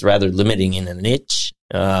think that's rather limiting in a niche.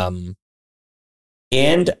 And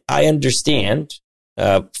I understand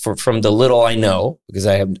from the little I know, because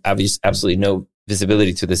I have absolutely no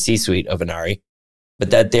visibility to the C-suite of Inari, but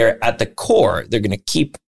that they're at the core, they're going to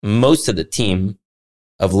keep most of the team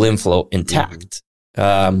of LimFlow intact.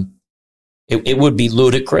 It would be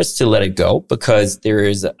ludicrous to let it go, because there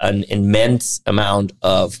is an immense amount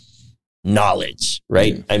of knowledge,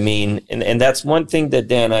 right? I mean, and that's one thing that,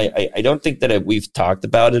 Dan, I don't think that we've talked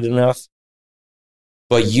about it enough,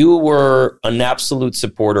 but you were an absolute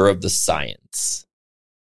supporter of the science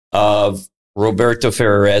of Roberto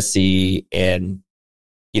Ferraresi, and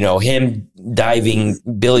him diving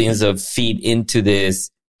billions of feet into this,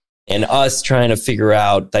 and us trying to figure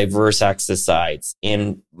out diverse access sites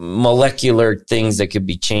and molecular things that could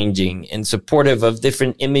be changing, and supportive of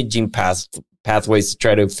different imaging pathways to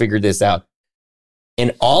try to figure this out.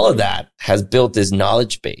 And all of that has built this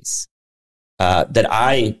knowledge base that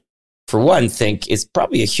I, for one, think is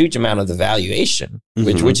probably a huge amount of the valuation,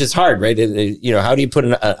 which is hard, right? How do you put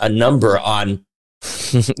a number on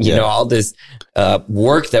all this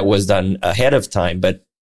work that was done ahead of time? But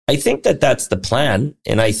I think that that's the plan,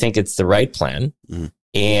 and I think it's the right plan.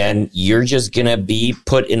 And you're just going to be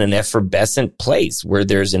put in an effervescent place where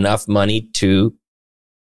there's enough money to,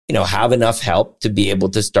 have enough help to be able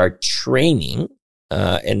to start training.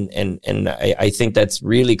 And I think that's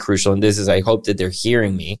really crucial. And I hope that they're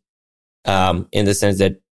hearing me in the sense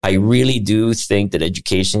that I really do think that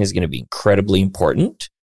education is going to be incredibly important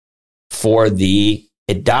for the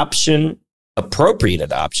appropriate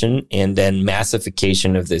adoption, and then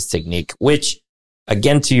massification of this technique, which,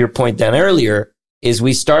 again, to your point, Dan, earlier, is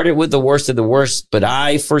we started with the worst of the worst, but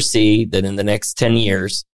I foresee that in the next 10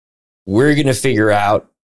 years, we're going to figure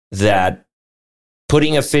out that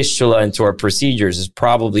putting a fistula into our procedures is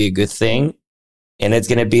probably a good thing. And it's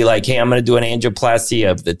going to be like, hey, I'm going to do an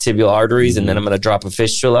angioplasty of the tibial arteries, and then I'm going to drop a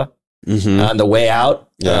fistula on the way out.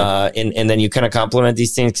 And then you kind of complement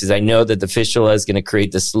these things, because I know that the fistula is going to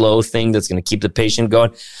create the slow thing that's going to keep the patient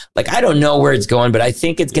going. Like, I don't know where it's going, but I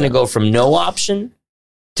think it's going to go from no option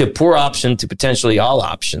to poor option to potentially all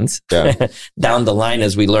options down the line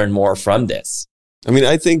as we learn more from this. I mean,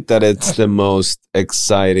 I think that it's the most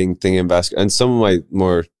exciting thing in vascular, and some of my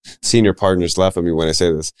more senior partners laugh at me when I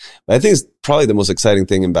say this, but I think it's probably the most exciting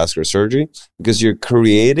thing in vascular surgery because you're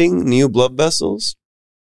creating new blood vessels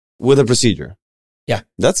with a procedure. Yeah.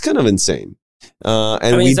 That's kind of insane. And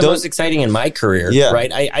I mean, it's the most exciting in my career,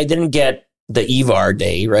 right? I didn't get the EVAR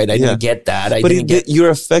day, right? I didn't get that.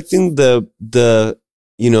 You're affecting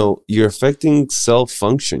you're affecting cell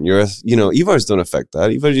function. EVARs don't affect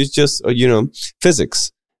that. EVAR is just,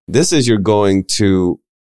 physics. This is you're going to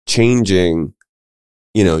changing,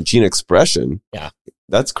 gene expression. Yeah.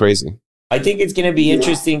 That's crazy. I think it's going to be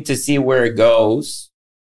interesting to see where it goes.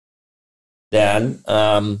 Dan,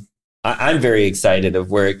 I'm very excited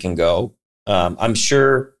of where it can go. I'm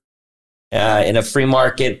sure in a free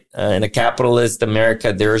market, in a capitalist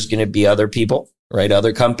America, there's going to be other people, right?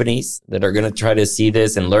 Other companies that are going to try to see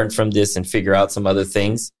this and learn from this and figure out some other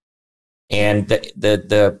things. And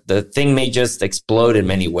the thing may just explode in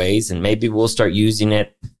many ways. And maybe we'll start using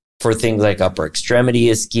it for things like upper extremity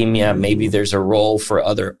ischemia. Maybe there's a role for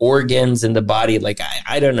other organs in the body. Like,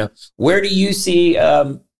 I don't know. Where do you see,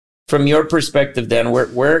 from your perspective, then,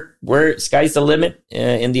 where sky's the limit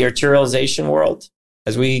in the arterialization world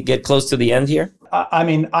as we get close to the end here? I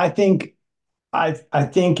mean, I think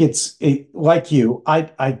it's like you.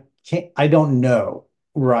 I don't know,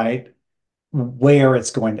 right, where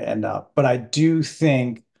it's going to end up, but I do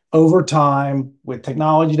think over time, with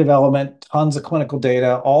technology development, tons of clinical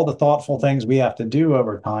data, all the thoughtful things we have to do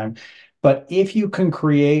over time, but if you can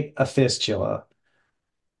create a fistula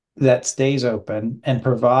that stays open and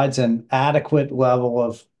provides an adequate level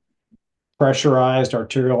of pressurized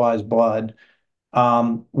arterialized blood,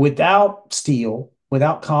 without steel,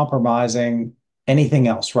 without compromising anything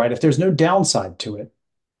else, right? If there's no downside to it,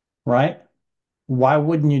 right? Why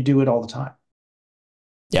wouldn't you do it all the time?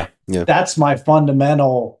 Yeah. That's my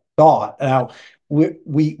fundamental thought. Now,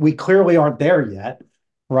 we clearly aren't there yet,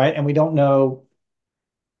 right? And we don't know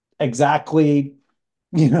exactly,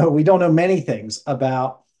 we don't know many things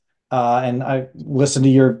about, and I listened to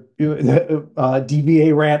your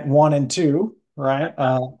DVA rant 1 and 2, right?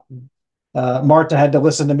 Marta had to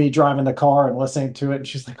listen to me driving the car and listening to it. And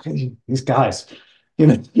she's like, hey, these guys,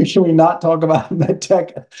 should we not talk about med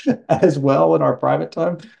tech as well in our private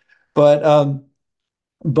time? But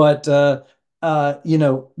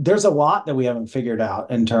there's a lot that we haven't figured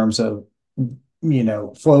out in terms of,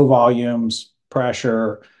 flow volumes,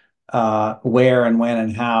 pressure, where and when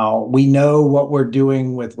and how. We know what we're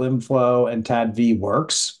doing with LimFlow and TAD-V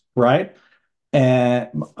works, right?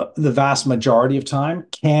 And the vast majority of time,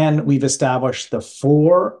 we've established the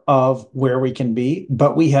floor of where we can be,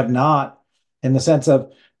 but we have not, in the sense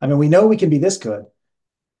of, we know we can be this good.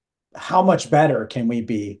 How much better can we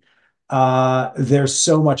be? There's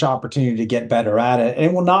so much opportunity to get better at it. And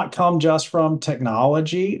it will not come just from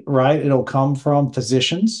technology, right? It'll come from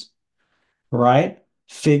physicians, right?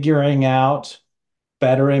 Figuring out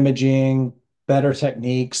better imaging, better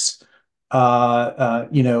techniques.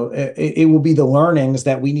 It will be the learnings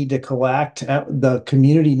that we need to collect, the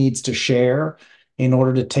community needs to share in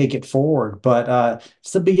order to take it forward. But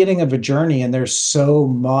it's the beginning of a journey, and there's so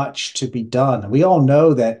much to be done. We all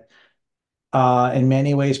know that in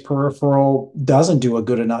many ways, peripheral doesn't do a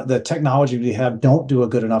good enough. The technology we have don't do a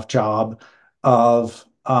good enough job of,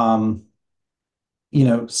 a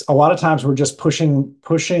lot of times we're just pushing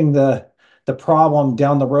the problem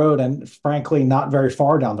down the road, and frankly, not very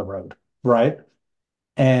far down the road. Right.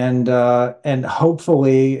 And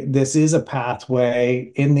hopefully this is a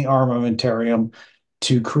pathway in the armamentarium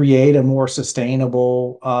to create a more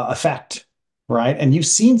sustainable effect. Right. And you've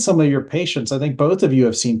seen some of your patients. I think both of you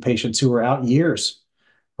have seen patients who are out years,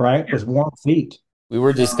 right, with warm feet. We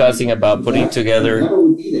were discussing about putting together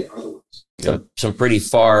some pretty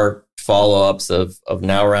far follow-ups of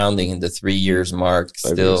now rounding in the 3 years mark,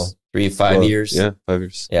 5 years. Yeah, 5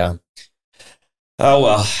 years. Yeah. Oh,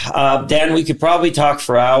 well, Dan, we could probably talk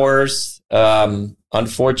for hours.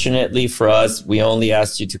 Unfortunately for us, we only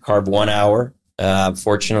asked you to carve 1 hour.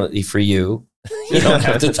 Fortunately for you, you don't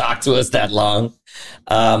have to talk to us that long.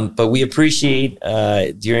 But we appreciate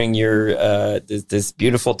during your this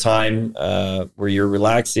beautiful time where you're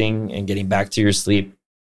relaxing and getting back to your sleep.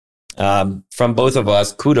 From both of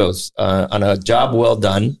us, kudos on a job well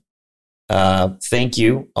done. Thank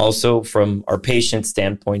you. Also, from our patient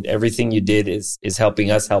standpoint, everything you did is helping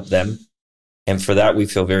us help them. And for that, we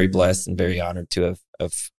feel very blessed and very honored to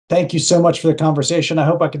have. Thank you so much for the conversation. I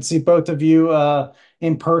hope I can see both of you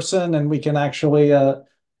in person, and we can actually,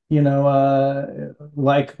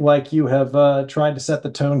 like you have tried to set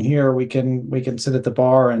the tone here, we can sit at the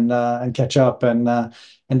bar and catch up and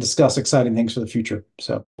discuss exciting things for the future.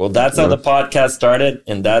 So, well, that's how the podcast started,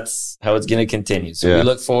 and that's how it's going to continue. So we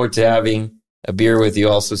look forward to having a beer with you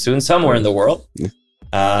also soon, somewhere in the world.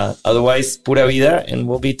 Otherwise, pura vida, and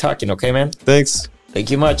we'll be talking. Okay, man? Thanks.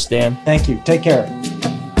 Thank you much, Dan. Thank you. Take care.